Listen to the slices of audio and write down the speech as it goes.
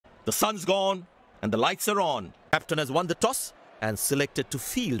The sun's gone and the lights are on. Captain has won the toss and selected to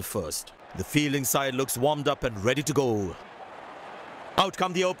field first. The fielding side looks warmed up and ready to go. Out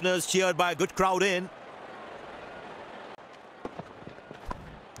come the openers, cheered by a good crowd in.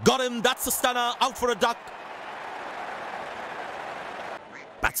 Got him, that's a stunner, out for a duck.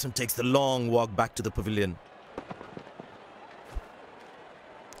 Batsman takes the long walk back to the pavilion.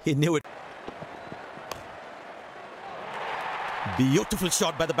 He knew it. Beautiful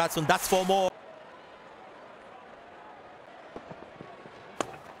shot by the batsman, that's 4 more.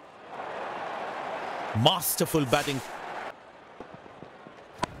 Masterful batting.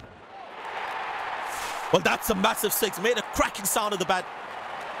 Well, that's a massive 6, made a cracking sound of the bat.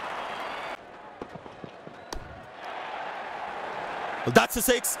 Well, that's a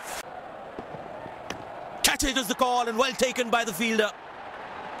 6. Catch it is the call and well taken by the fielder.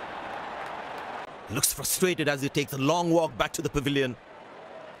 Looks frustrated as he takes a long walk back to the pavilion.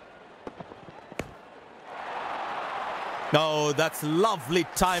 No, that's lovely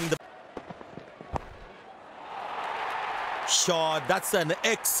time. The shot, that's an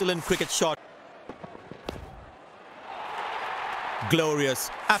excellent cricket shot. Glorious,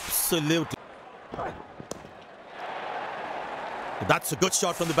 absolutely. That's a good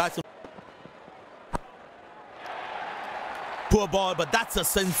shot from the batsman. Poor ball, but that's a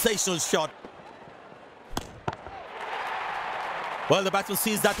sensational shot. Well, the batsman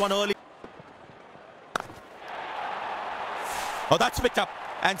sees that one early. Oh, that's picked up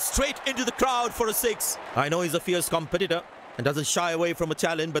and straight into the crowd for a 6. I know he's a fierce competitor and doesn't shy away from a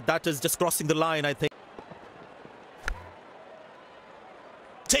challenge, but that is just crossing the line, I think.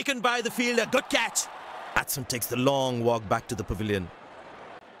 Taken by the fielder, good catch. Batsman takes the long walk back to the pavilion.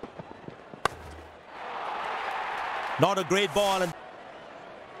 Not a great ball and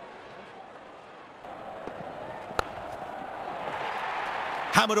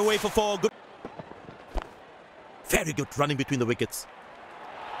hammered away for 4. Good. Very good running between the wickets.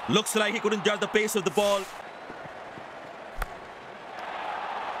 Looks like he couldn't judge the pace of the ball.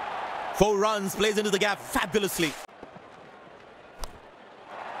 4 runs, plays into the gap fabulously.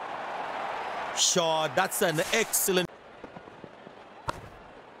 Shot, that's an excellent.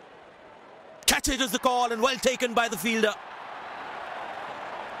 Catch it is the call and well taken by the fielder.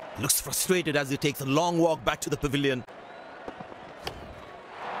 Looks frustrated as he takes a long walk back to the pavilion.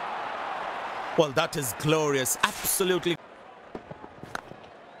 Well, that is glorious, absolutely.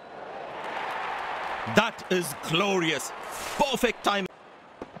 That is glorious. Perfect timing.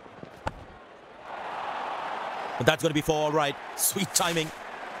 But that's going to be 4 all right. Sweet timing.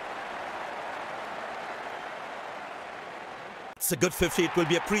 It's a good 50. It will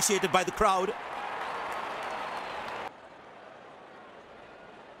be appreciated by the crowd.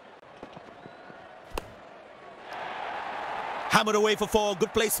 Hammered away for 4.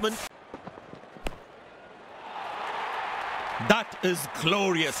 Good placement. That is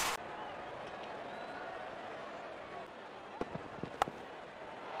glorious.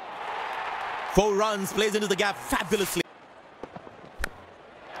 Four runs, plays into the gap fabulously.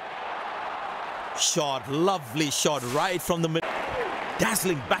 Shot, lovely shot right from the middle.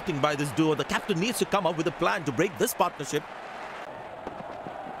 Dazzling batting by this duo. The captain needs to come up with a plan to break this partnership.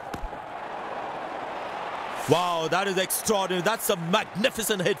 Wow, that is extraordinary. That's a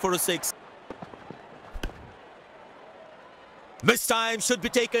magnificent hit for a 6. This time should be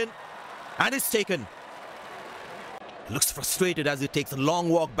taken, and it's taken. Looks frustrated as he takes a long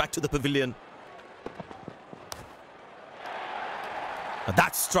walk back to the pavilion. And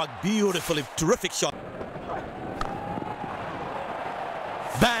that struck beautifully. Terrific shot.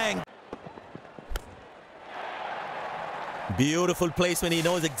 Bang! Beautiful placement. He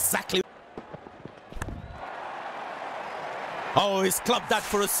knows exactly. Oh, he's clubbed that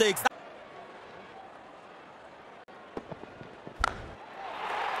for a 6.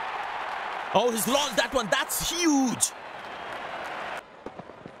 Oh, he's launched that one. That's huge.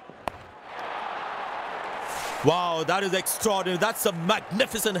 Wow, that is extraordinary. That's a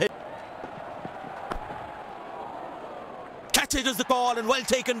magnificent hit. Catch it is the call and well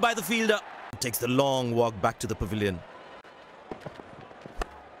taken by the fielder. Takes the long walk back to the pavilion.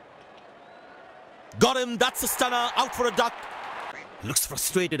 Got him. That's a stunner. Out for a duck. Looks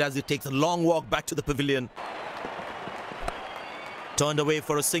frustrated as he takes a long walk back to the pavilion. Turned away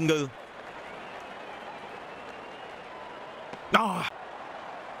for a single. Ah.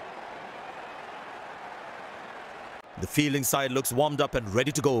 The fielding side looks warmed up and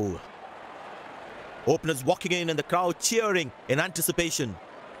ready to go. Openers walking in and the crowd cheering in anticipation.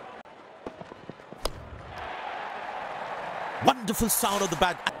 Wonderful sound of the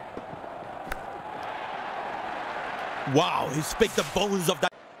bat. Wow, he's picked the bones of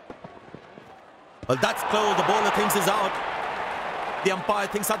that. Well, that's close. The bowler thinks he's out. The umpire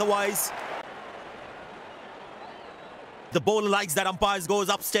thinks otherwise. The bowler likes that. Umpire goes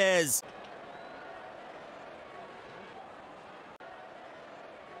upstairs.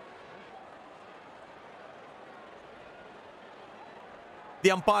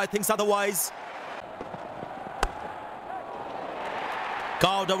 The umpire thinks otherwise.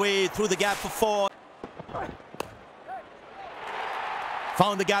 Carved away through the gap for 4.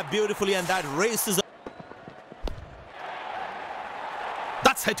 Found the gap beautifully, and that races.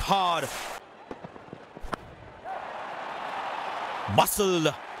 That's hit hard. Muscle.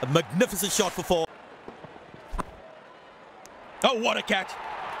 A magnificent shot for 4. Oh, what a catch.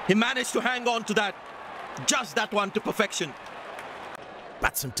 He managed to hang on to that. Just that one to perfection.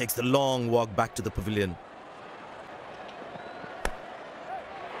 Batsman takes the long walk back to the pavilion.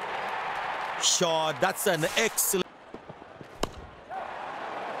 Shot. That's an excellent.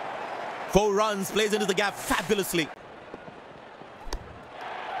 4 runs. Plays into the gap fabulously.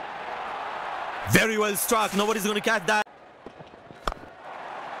 Very well struck. Nobody's going to catch that.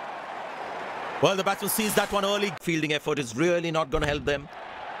 Well, the batsman sees that one early. Fielding effort is really not going to help them.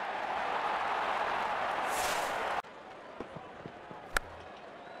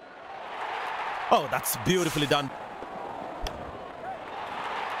 Oh, that's beautifully done.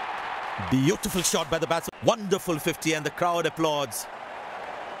 Beautiful shot by the batsman. Wonderful 50, and the crowd applauds.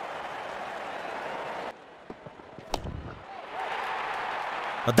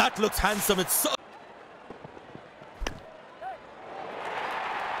 Now that looks handsome. It's so...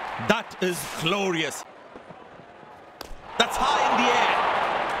 That is glorious. That's high in the air.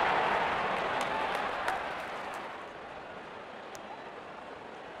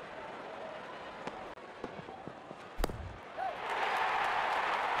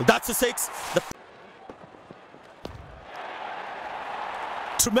 That's a 6. The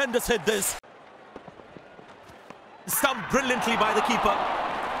tremendous hit this. Stumped brilliantly by the keeper.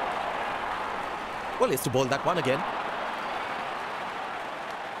 Well, he has to bowl that one again.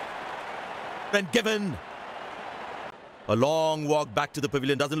 Then given. A long walk back to the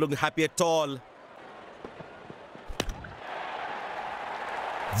pavilion. Doesn't look happy at all.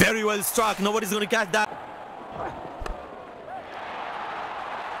 Very well struck. Nobody's going to catch that.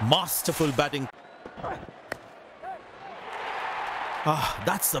 Masterful batting. Ah,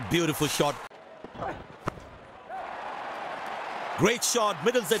 that's a beautiful shot. Great shot.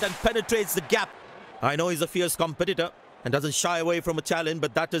 Middles it and penetrates the gap. I know he's a fierce competitor and doesn't shy away from a challenge,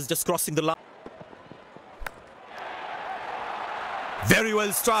 but that is just crossing the line. Very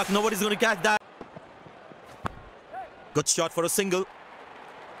well struck. Nobody's going to catch that. Good shot for a single.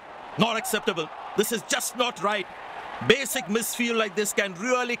 Not acceptable. This is just not right. Basic misfield like this can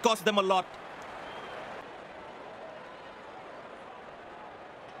really cost them a lot.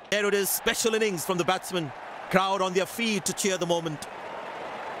 There it is. Special innings from the batsman. Crowd on their feet to cheer the moment.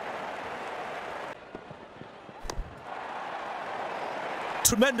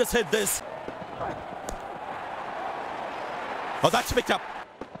 Tremendous hit this. Oh, that's picked up.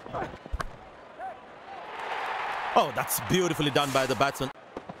 Oh, that's beautifully done by the batsman.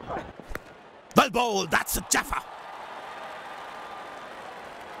 Well bowled. That's a jaffa.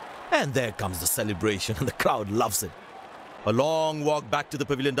 And there comes the celebration, and the crowd loves it. A long walk back to the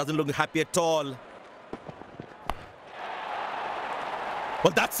pavilion. Doesn't look happy at all.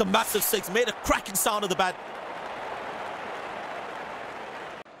 Well, that's a massive 6. Made a cracking sound of the bat.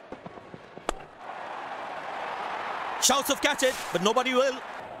 Shouts of catch it, but nobody will.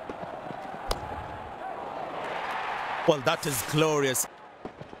 Well, that is glorious.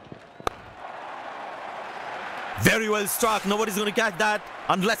 Very well struck. Nobody's going to catch that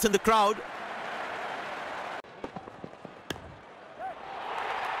unless in the crowd.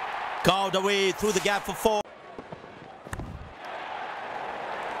 Carved away through the gap for 4.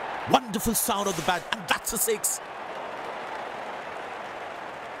 Wonderful sound of the bat, and that's a 6.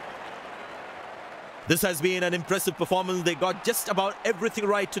 This has been an impressive performance. They got just about everything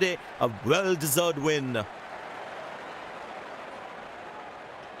right today. A well-deserved win.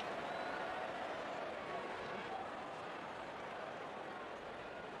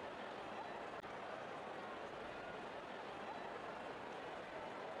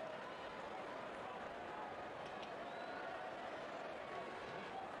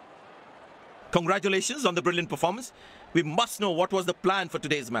 Congratulations on the brilliant performance. We must know what was the plan for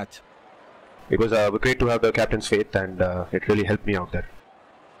today's match. It was great to have the captain's faith, and it really helped me out there.